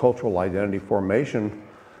traditional cultural identity formation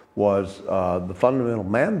was the fundamental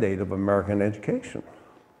mandate of American education.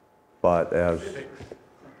 But as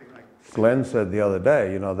Glenn said the other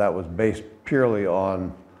day, you know, that was based purely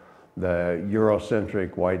on the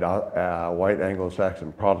Eurocentric white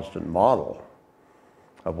Anglo-Saxon Protestant model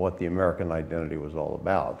of what the American identity was all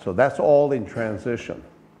about. So that's all in transition.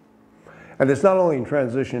 And it's not only in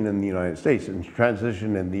transition in the United States, it's in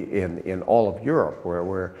transition in all of Europe,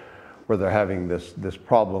 where they're having this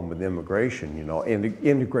problem with immigration, you know, and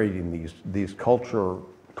integrating these cultural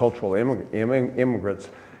immigrants,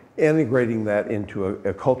 integrating that into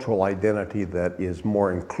a cultural identity that is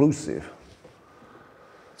more inclusive.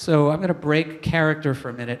 So I'm going to break character for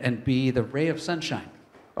a minute and be the ray of sunshine.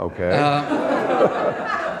 Okay.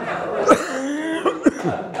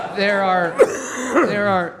 There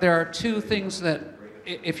are two things that,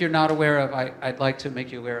 if you're not aware of, I'd like to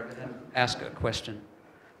make you aware of and ask a question.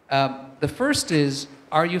 The first is,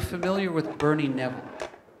 are you familiar with Bernie Neville?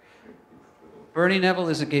 Bernie Neville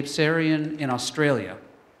is a Gebser-Jung in Australia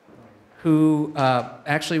who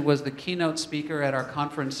actually was the keynote speaker at our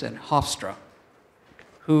conference in Hofstra.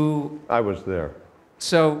 I was there.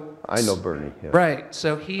 So I know Bernie. Yeah. Right.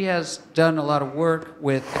 So he has done a lot of work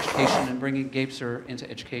with education and bringing Gebser into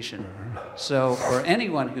education. So for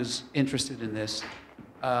anyone who's interested in this,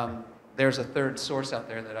 there's a third source out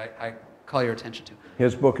there that I call your attention to.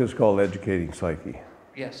 His book is called Educating Psyche.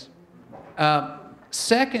 Yes.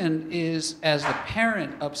 Second is, as the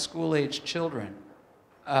parent of school-age children,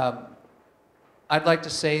 I'd like to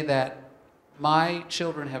say that my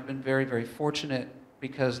children have been very, very fortunate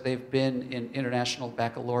because they've been in international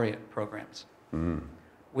baccalaureate programs,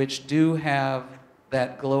 which do have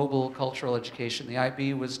that global cultural education. The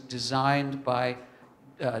IB was designed by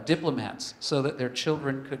diplomats so that their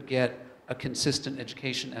children could get a consistent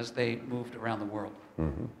education as they moved around the world.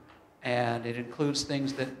 And it includes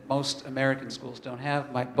things that most American schools don't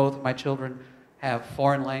have. Both of my children have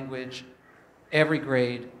foreign language every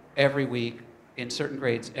grade, every week, in certain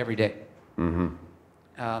grades every day.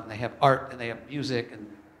 They have art and they have music, and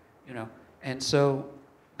you know, and so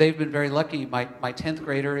they've been very lucky. My 10th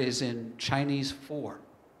grader is in Chinese 4.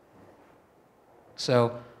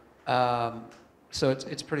 So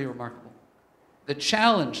it's pretty remarkable. The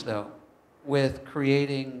challenge, though, with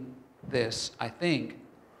creating this, I think,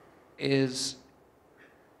 is,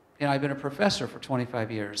 you know, I've been a professor for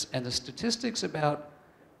 25 years, and the statistics about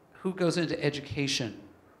who goes into education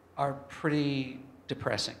are pretty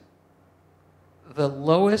depressing. The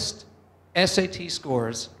lowest SAT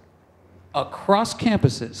scores across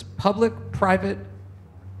campuses, public, private,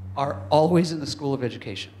 are always in the School of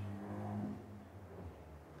Education.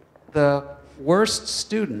 The worst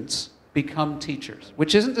students become teachers,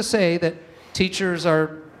 which isn't to say that teachers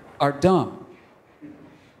are dumb,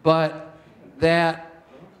 but that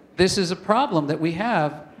this is a problem that we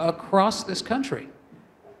have across this country,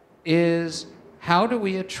 is how do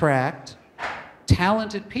we attract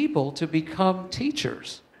talented people to become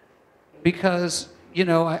teachers? Because, you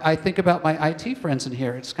know, I think about my IT friends in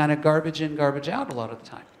here. It's kind of garbage in, garbage out a lot of the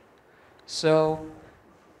time. So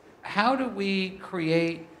how do we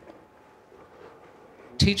create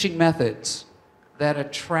teaching methods that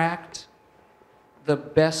attract the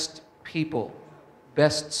best people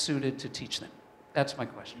best suited to teach them? That's my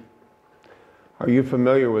question. Are you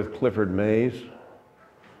familiar with Clifford Mays?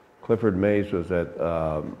 Clifford Mays was at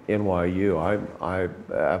NYU.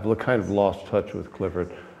 I've kind of lost touch with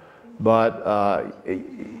Clifford, but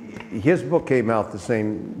his book came out the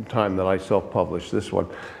same time that I self-published this one,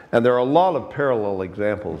 and there are a lot of parallel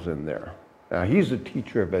examples in there. He's a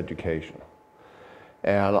teacher of education,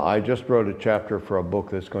 and I just wrote a chapter for a book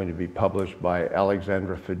that's going to be published by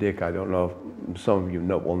Alexandra Fidik. I don't know if some of you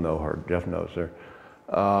will know her. Jeff knows her.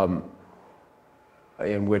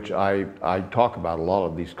 In which I talk about a lot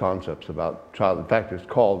of these concepts about child. In fact, it's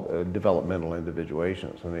called Developmental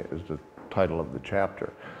Individuations, and it is the title of the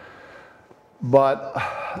chapter.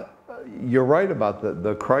 But you're right about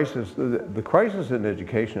the crisis. The crisis in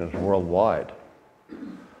education is worldwide.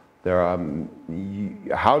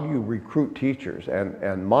 How do you recruit teachers?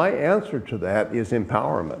 And my answer to that is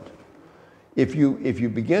empowerment. If you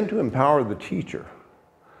begin to empower the teacher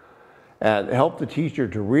and help the teacher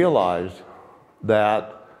to realize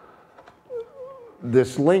that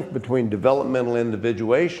this link between developmental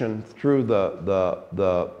individuation through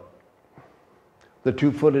the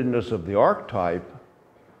two-footedness of the archetype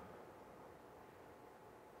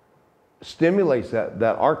stimulates that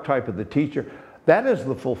archetype of the teacher. That is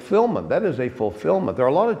the fulfillment. That is a fulfillment. There are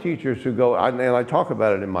a lot of teachers who go, and I talk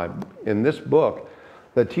about it in this book,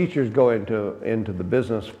 that teachers go into the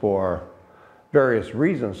business for various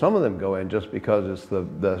reasons. Some of them go in just because it's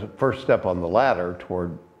the first step on the ladder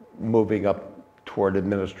toward moving up toward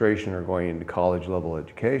administration or going into college level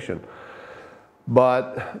education.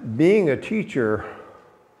 But being a teacher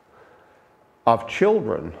of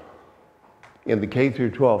children in the K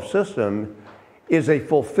through 12 system is a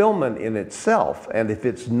fulfillment in itself. And if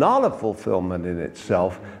it's not a fulfillment in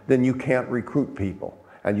itself, then you can't recruit people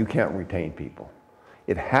and you can't retain people.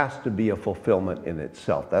 It has to be a fulfillment in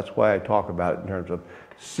itself. That's why I talk about it in terms of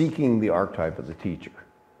seeking the archetype of the teacher.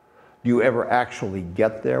 Do you ever actually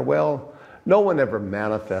get there? Well, no one ever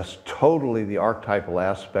manifests totally the archetypal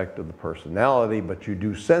aspect of the personality, but you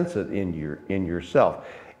do sense it in yourself,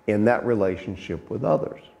 in that relationship with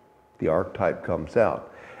others. The archetype comes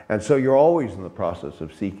out. And so you're always in the process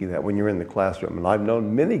of seeking that when you're in the classroom. And I've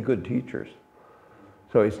known many good teachers.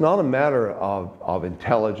 So it's not a matter of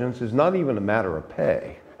intelligence. It's not even a matter of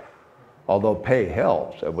pay. Although pay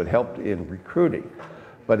helps, it would help in recruiting.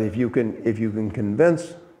 But if you can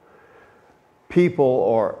convince people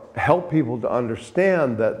or help people to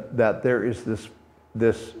understand that there is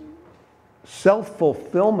this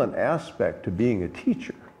self-fulfillment aspect to being a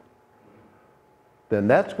teacher, then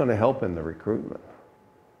that's going to help in the recruitment.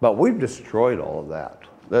 But we've destroyed all of that.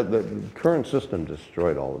 The current system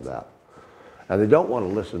destroyed all of that. And they don't want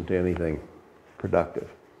to listen to anything productive.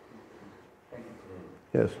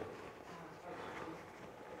 Yes?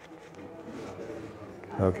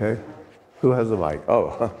 Okay. Who has the mic?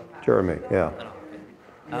 Oh, Jeremy, yeah.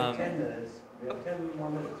 We have 10 minutes. We have 10 more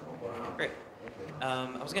minutes. Great. I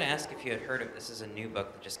was going to ask if you had heard of this. Is a new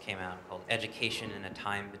book that just came out called Education in a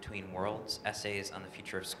Time Between Worlds, Essays on the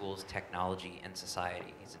Future of Schools, Technology, and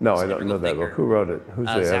Society. No, I don't know that book. Who wrote it? Who's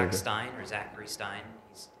the editor? Zachary Stein.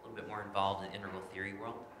 He's a little bit more involved in the integral theory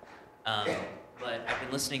world. But I've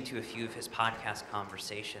been listening to a few of his podcast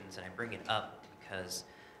conversations, and I bring it up because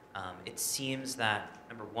it seems that,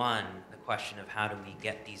 number one, the question of how do we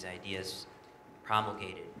get these ideas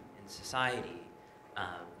promulgated in society.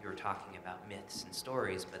 You were talking about myths and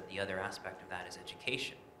stories, but the other aspect of that is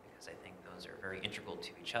education, because I think those are very integral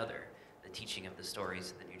to each other. The teaching of the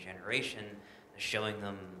stories to the new generation, the showing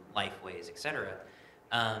them life ways, etc.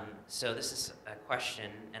 So this is a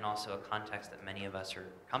question and also a context that many of us are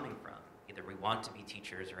coming from. Either we want to be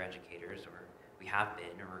teachers or educators, or we have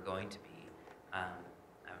been, or we're going to be.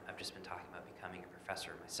 I've just been talking about becoming a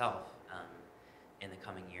professor myself in the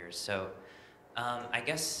coming years. So I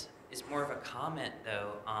guess it's more of a comment,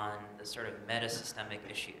 though, on the sort of meta-systemic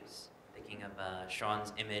issues. Thinking of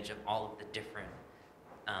Sean's image of all of the different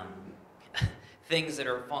things that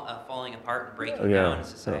are falling apart and breaking down in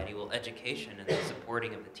society. Well, education and the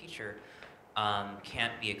supporting of the teacher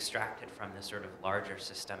can't be extracted from this sort of larger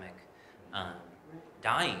systemic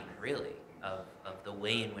dying, really, of the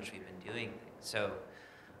way in which we've been doing things. So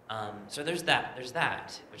there's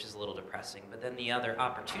that, which is a little depressing. But then the other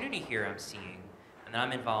opportunity here I'm seeing, and that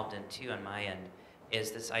I'm involved in too on my end,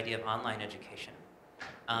 is this idea of online education.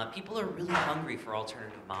 People are really hungry for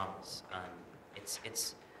alternative models.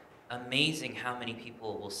 It's amazing how many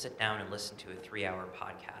people will sit down and listen to a 3-hour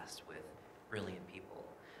podcast with brilliant people,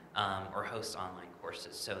 or host online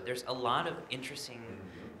courses. So there's a lot of interesting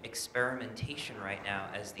experimentation right now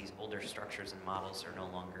as these older structures and models are no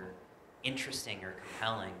longer interesting or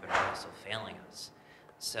compelling, but are also failing us.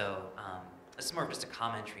 So this is more of just a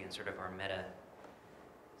commentary on sort of our meta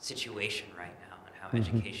situation right now and how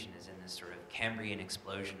education is in this sort of Cambrian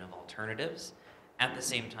explosion of alternatives. At the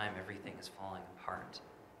same time, everything is falling apart.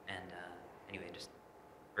 And anyway, just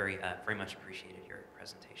very much appreciated your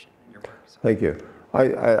presentation and your work. So. Thank you.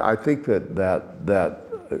 I think that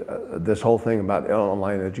this whole thing about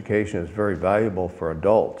online education is very valuable for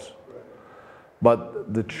adults.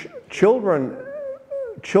 But the children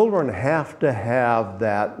have to have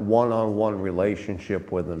that one-on-one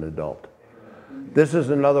relationship with an adult. This is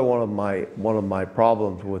another one of my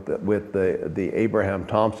problems with the Abraham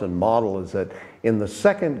Thompson model, is that in the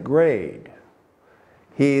second grade,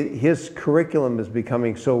 his curriculum is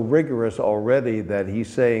becoming so rigorous already that he's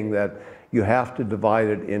saying that you have to divide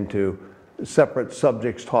it into separate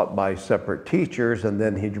subjects taught by separate teachers, and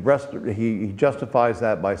then he justifies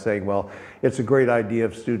that by saying, well, it's a great idea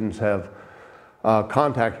if students have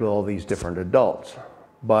contact with all these different adults.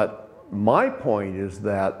 But my point is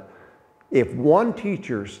that if one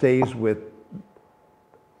teacher stays with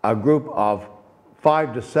a group of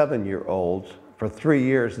 5 to 7-year-olds for 3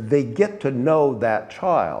 years, they get to know that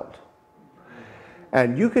child.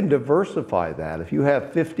 And you can diversify that. If you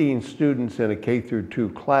have 15 students in a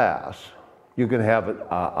K-2 class, you can have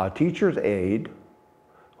a teacher's aide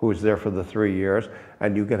who is there for the 3 years,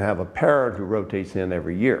 and you can have a parent who rotates in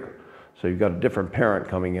every year. So you've got a different parent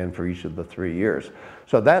coming in for each of the 3 years.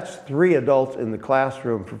 So that's 3 adults in the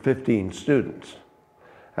classroom for 15 students.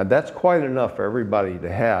 And that's quite enough for everybody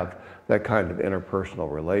to have that kind of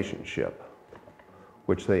interpersonal relationship,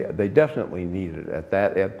 which they definitely needed at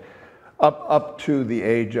that up to the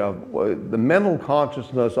age of the mental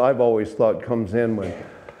consciousness. I've always thought comes in when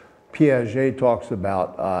Piaget talks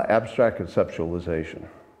about abstract conceptualization.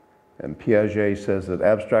 And Piaget says that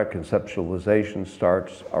abstract conceptualization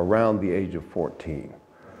starts around the age of 14,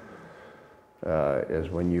 is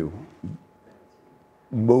when you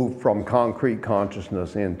move from concrete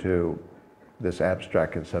consciousness into this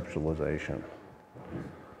abstract conceptualization.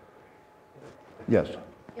 Yes?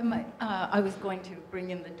 I was going to bring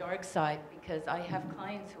in the dark side because I have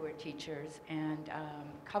clients who are teachers, and a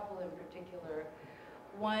couple in particular.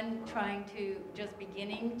 One trying to, just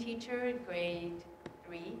beginning teacher, grade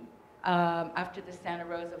 3. After the Santa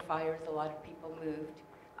Rosa fires, a lot of people moved.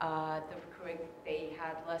 They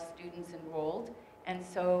had less students enrolled, and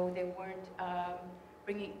so they weren't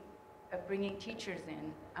bringing teachers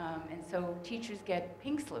in. And so teachers get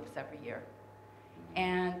pink slips every year.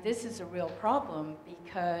 And this is a real problem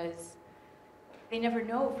because they never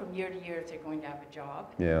know from year to year if they're going to have a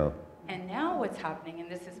job. Yeah. And now what's happening, and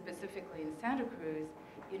this is specifically in Santa Cruz,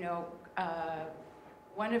 you know,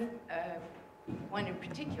 one in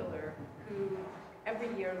particular who every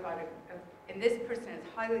year got and this person is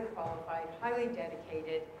highly qualified, highly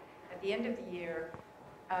dedicated, at the end of the year,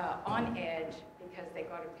 on edge because they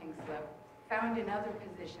got a pink slip, found another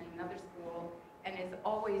position, another school, and is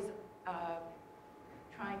always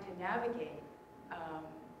trying to navigate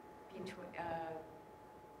between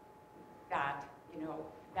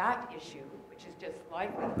that issue, which is just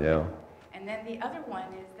livelihood. Yeah. And then the other one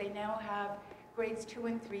is they now have grades 2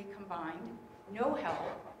 and 3 combined, no help,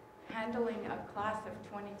 handling a class of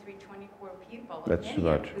 23, 24 people, That's many too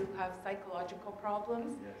much. who have psychological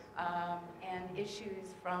problems and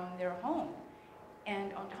issues from their home.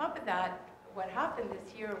 And on top of that, what happened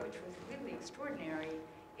this year, which was really extraordinary,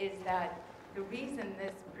 is that the reason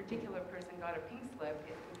this particular person got a pink slip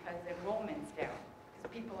is because enrollment's down,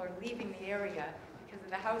 because people are leaving the area because of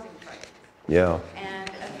the housing crisis. Yeah. And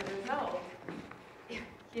as a result,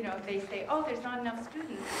 you know, they say, oh, there's not enough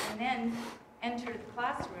students, and then enter the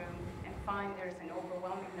classroom and find there's an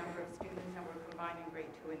overwhelming number of students, and we're combining grade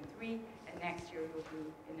 2 and 3, and next year we'll be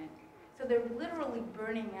in it. So they're literally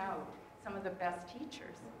burning out some of the best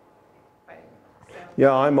teachers. Right? So.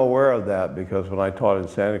 Yeah, I'm aware of that because when I taught in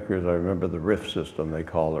Santa Cruz, I remember the RIF system, they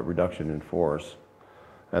call it, reduction in force.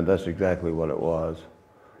 And that's exactly what it was.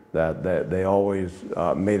 That they always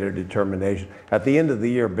made a determination. At the end of the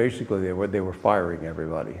year, basically, they were firing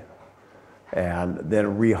everybody. And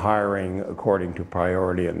then rehiring according to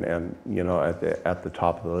priority and you know, at the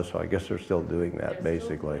top of the list. So I guess they're still doing that,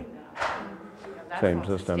 basically. Doing that. Same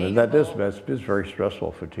system. And that is very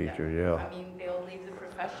stressful for teachers, yeah. I mean, they'll leave the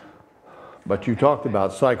profession. But you talked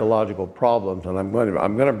about psychological problems, and I'm going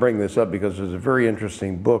to bring this up because there's a very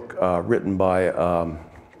interesting book written by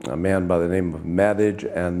a man by the name of Madage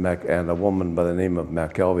and a woman by the name of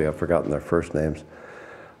McKelvey. I've forgotten their first names.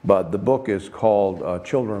 But the book is called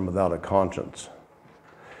Children Without a Conscience.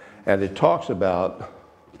 And it talks about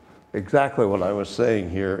exactly what I was saying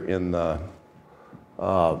here in the,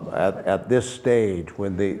 at this stage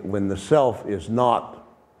when the self is not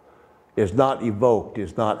evoked,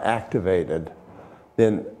 is not activated,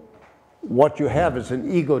 then what you have is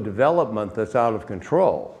an ego development that's out of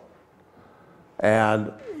control.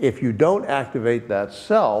 And if you don't activate that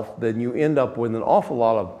self, then you end up with an awful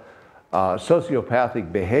lot of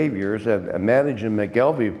sociopathic behaviors. And Manage and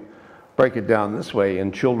McGelvey break it down this way: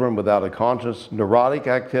 in children without a conscious neurotic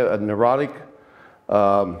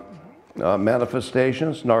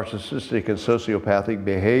manifestations, narcissistic and sociopathic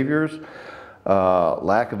behaviors,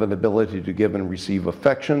 lack of an ability to give and receive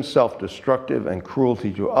affection, self-destructive and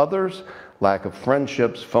cruelty to others, lack of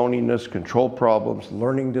friendships, phoniness, control problems,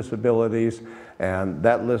 learning disabilities, and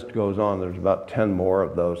that list goes on. There's about 10 more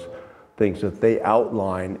of those things that they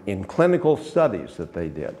outline in clinical studies that they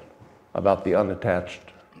did about the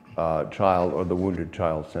unattached child or the wounded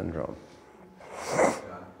child syndrome.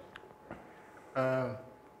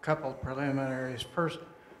 Couple preliminaries. First,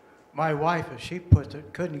 my wife, as she puts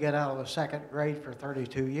it, couldn't get out of the second grade for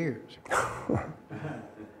 32 years.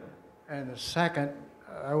 And the second,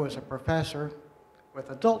 I was a professor with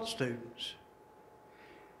adult students.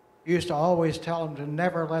 Used to always tell them to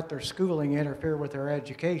never let their schooling interfere with their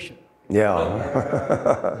education.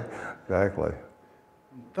 Yeah, exactly.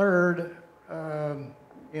 Third,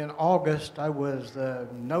 in August, I was the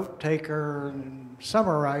note taker and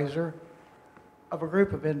summarizer of a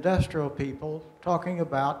group of industrial people talking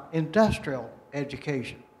about industrial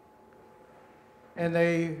education. And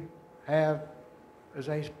they have, as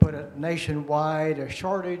they put it, nationwide, a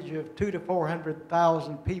shortage of 200,000 to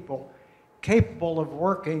 400,000 people capable of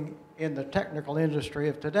working in the technical industry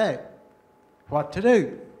of today. What to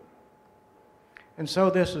do? And so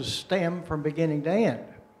this is STEM from beginning to end.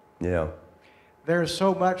 Yeah. There's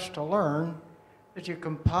so much to learn that you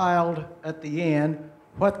compiled at the end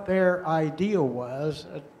what their ideal was.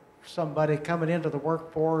 Somebody coming into the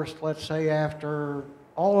workforce, let's say after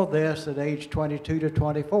all of this at age 22 to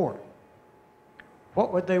 24.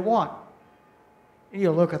 What would they want?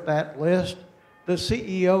 You look at that list, the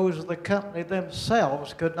CEOs of the company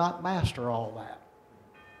themselves could not master all that.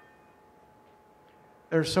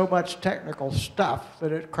 There's so much technical stuff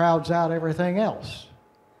that it crowds out everything else.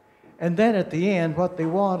 And then at the end, what they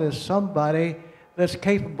want is somebody that's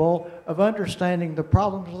capable of understanding the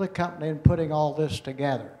problems of the company and putting all this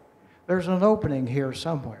together. There's an opening here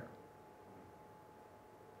somewhere,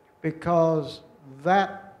 because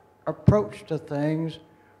that approach to things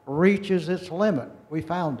reaches its limit. We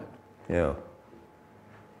found it. Yeah.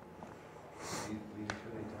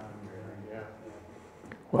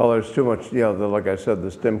 Well, there's too much, like I said,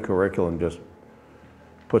 the STEM curriculum just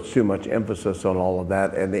puts too much emphasis on all of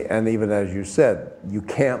that. And even as you said, you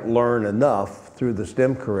can't learn enough through the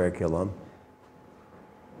STEM curriculum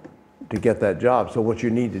to get that job. So what you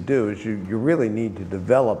need to do is you really need to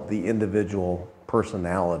develop the individual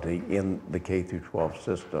personality in the K through 12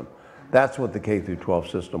 system. That's what the K through 12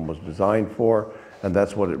 system was designed for, and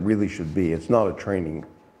that's what it really should be. It's not a training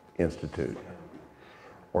institute,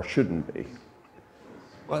 or shouldn't be.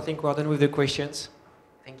 Well, I think we're done with the questions.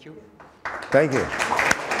 Thank you. Thank you.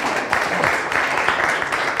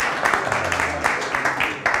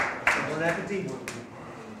 Bon appetit.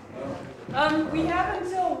 We have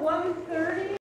until 1:30.